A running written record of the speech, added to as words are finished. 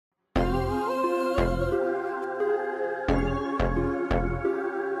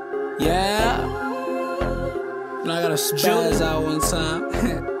Yeah. And I gotta spaz out one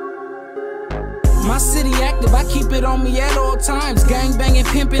time. My city active, I keep it on me at all times. Gang banging,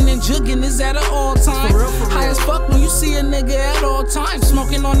 pimping, and jugging is at an all time. High as fuck when you see a nigga at all times.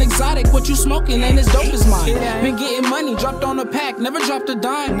 Smoking on exotic, what you smoking ain't as dope as mine. Been getting money, dropped on a pack, never dropped a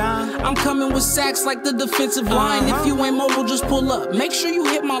dime. I'm coming with sacks like the defensive line. If you ain't mobile, just pull up. Make sure you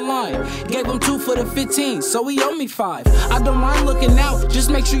hit my line. Gave him 2 for the 15, so he owe me 5. I don't mind looking out, just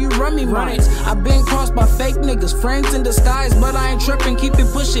make sure you run me right. I've been crossed by fake niggas, friends in disguise, but I ain't tripping, keep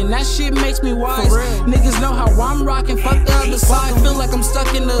it pushing. That shit makes me wise. Niggas know how I'm rocking, fuck the other side. Feel like I'm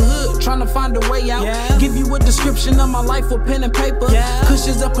stuck in the hood, trying to find a way out. Give you a description of my life with pen and paper.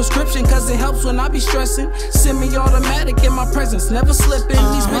 Cushion's a prescription, cause it helps when I be stressing. Semi-automatic in my presence, never slipping.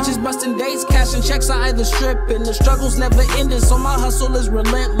 These bitches busting dates, cashing checks, I either stripping. The struggle's never ending, so my hustle is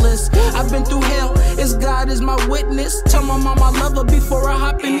relentless. I've been through hell, it's God is my witness. Tell my mom I love her before I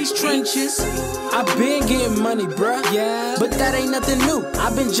hop in these trenches. I've been getting money, bruh, but that ain't nothing new.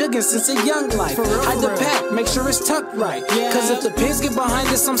 I've been jugging since a young life. Hide the pack, make sure it's tucked right. Cause if the pigs get behind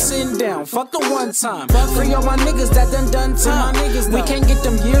us, I'm sitting down. Fuck the one time. Free all my niggas that done time. We can't get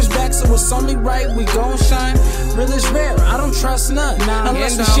them years back, so it's only right we gon' shine. Real is rare, I don't trust none.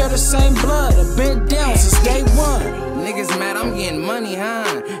 Unless we share the same blood. I've been down since day one. Niggas mad I'm getting money, huh?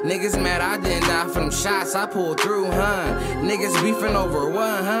 Niggas mad I didn't die for them shots I pulled through, huh? Niggas beefing over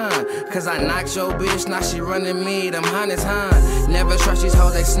what, huh? Cause I knocked your bitch, now she running me, them hundreds, huh? Never trust these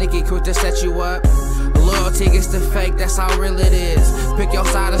hoes, they sneaky quick to set you up. Loyalty gets the fake, that's how real it is. Pick your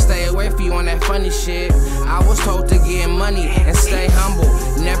side and stay away from you on that funny shit. I was told to get money and stay humble.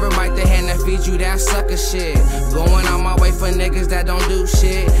 Never bite the hand that feeds you that sucker shit. Going on my way for niggas that don't do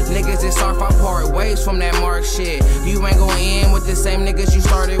shit. Niggas that start I part ways from that mark shit. You ain't gon' end with the same niggas you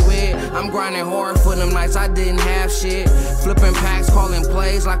started with. I'm grinding hard for them nights I didn't have shit. Flipping packs, calling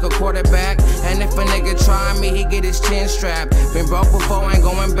plays like a quarterback. And if a nigga try me, he get his chin strapped. Been broke before, ain't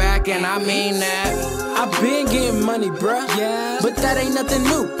going back, and I mean that. I've been getting money, bruh, but that ain't nothing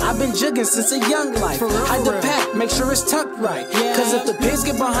new. I've been jugging since a young life. Hide the pack, make sure it's tucked right. Cause if the pigs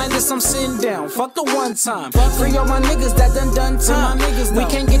get behind us, I'm sitting down. Fuck the one time. Free all my niggas that done time. We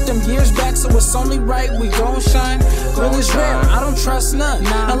can't get them years back, so it's only right we gon' shine. Real is rare, I don't trust none.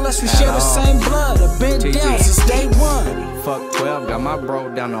 Unless we share the same blood. I've been down since day one. Fuck 12, got my bro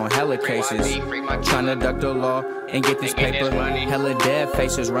down on hella cases. Tryna duck the law and get this paper. Hella dead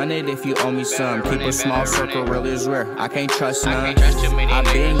faces, run it if you owe me some. Keep a small circle, real is rare, I can't trust none. I've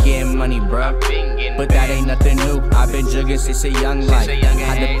been getting money, bruh, but that ain't nothing new. I've been jugging since a young life.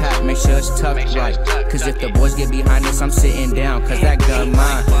 Hide the pack, make sure it's tucked right. Cause if the boys get behind us, I'm sitting down. Cause that gun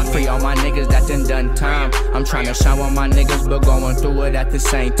mine. Free all my niggas that done time. I'm tryna shine with my niggas, but going through it at the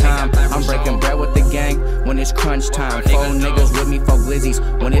same time. I'm breaking bread with the gang when it's crunch time. 4 niggas with me, 4 glizzies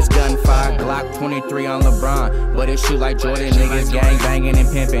when it's gunfire. Glock 23 on LeBron, but it shoot like Jordan. Niggas gang banging and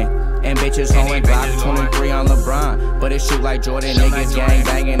pimping, and bitches hoeing. Glock 23 on LeBron, but it shoot like Jordan. Niggas gang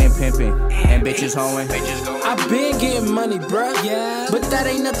banging and pimping, and bitches hoeing. I've been getting money, bruh, but that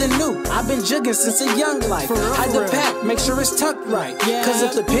ain't nothing new. I've been jugging since a young life. Hide the pack, make sure it's tucked right. Cause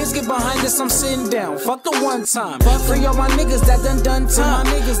if the pigs get behind us, I'm sitting down. Fuck the one time. Free all my niggas that done time.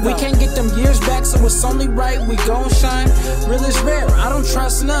 We can't get them years back, so it's only right we gon' shine. Real is rare, I don't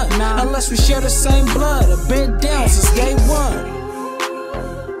trust none. Unless we share the same blood. I've been